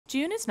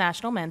June is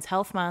National Men's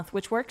Health Month,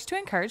 which works to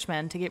encourage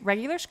men to get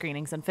regular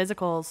screenings and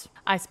physicals.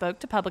 I spoke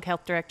to Public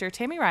Health Director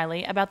Tammy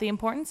Riley about the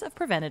importance of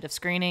preventative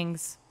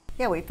screenings.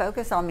 Yeah, we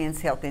focus on men's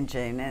health in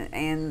June,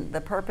 and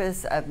the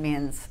purpose of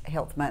Men's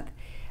Health Month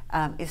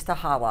is to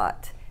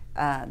highlight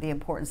the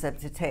importance of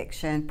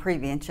detection,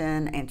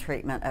 prevention, and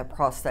treatment of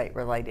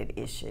prostate-related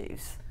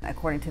issues.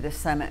 According to the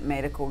Summit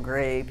Medical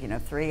Group,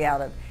 three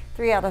out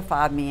of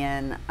 5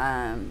 men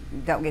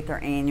don't get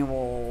their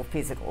annual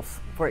physicals,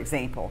 for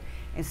example.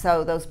 And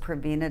so those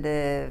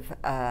preventative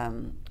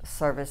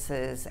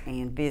services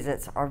and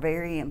visits are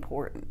very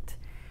important.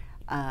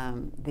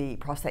 The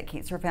Prostate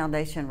Cancer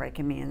Foundation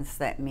recommends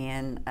that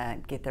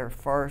men get their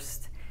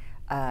first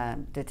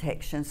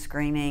detection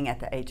screening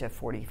at the age of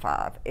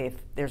 45 if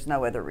there's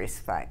no other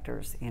risk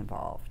factors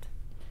involved.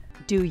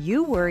 Do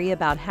you worry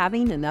about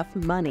having enough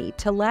money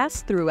to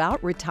last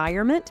throughout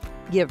retirement?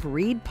 Give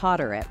Reed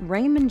Potter at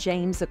Raymond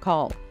James a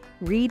call.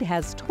 Reed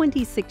has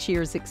 26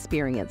 years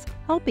experience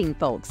helping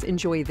folks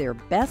enjoy their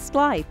best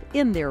life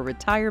in their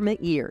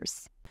retirement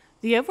years.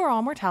 The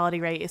overall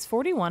mortality rate is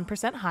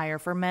 41% higher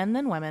for men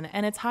than women,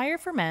 and it's higher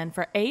for men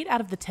for 8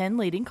 out of the 10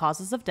 leading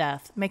causes of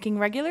death, making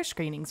regular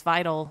screenings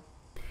vital.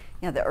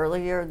 The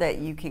earlier that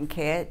you can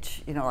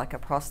catch, like a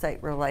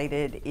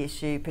prostate-related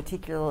issue,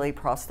 particularly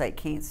prostate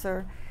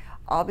cancer,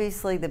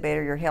 obviously the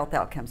better your health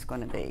outcome is going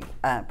to be.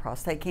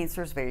 Prostate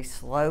cancer is very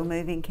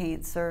slow-moving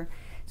cancer,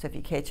 so if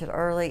you catch it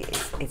early,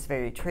 it's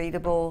very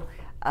treatable.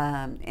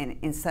 And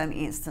in some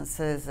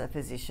instances, a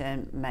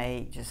physician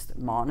may just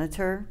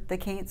monitor the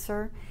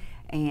cancer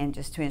and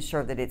just to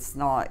ensure that it's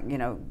not,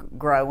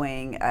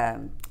 growing,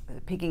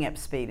 picking up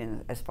speed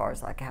as far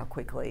as like how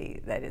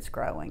quickly that it's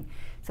growing.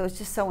 So it's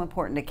just so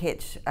important to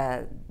catch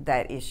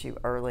that issue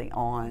early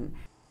on.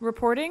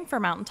 Reporting for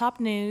Mountaintop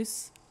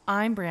News,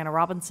 I'm Brianna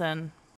Robinson.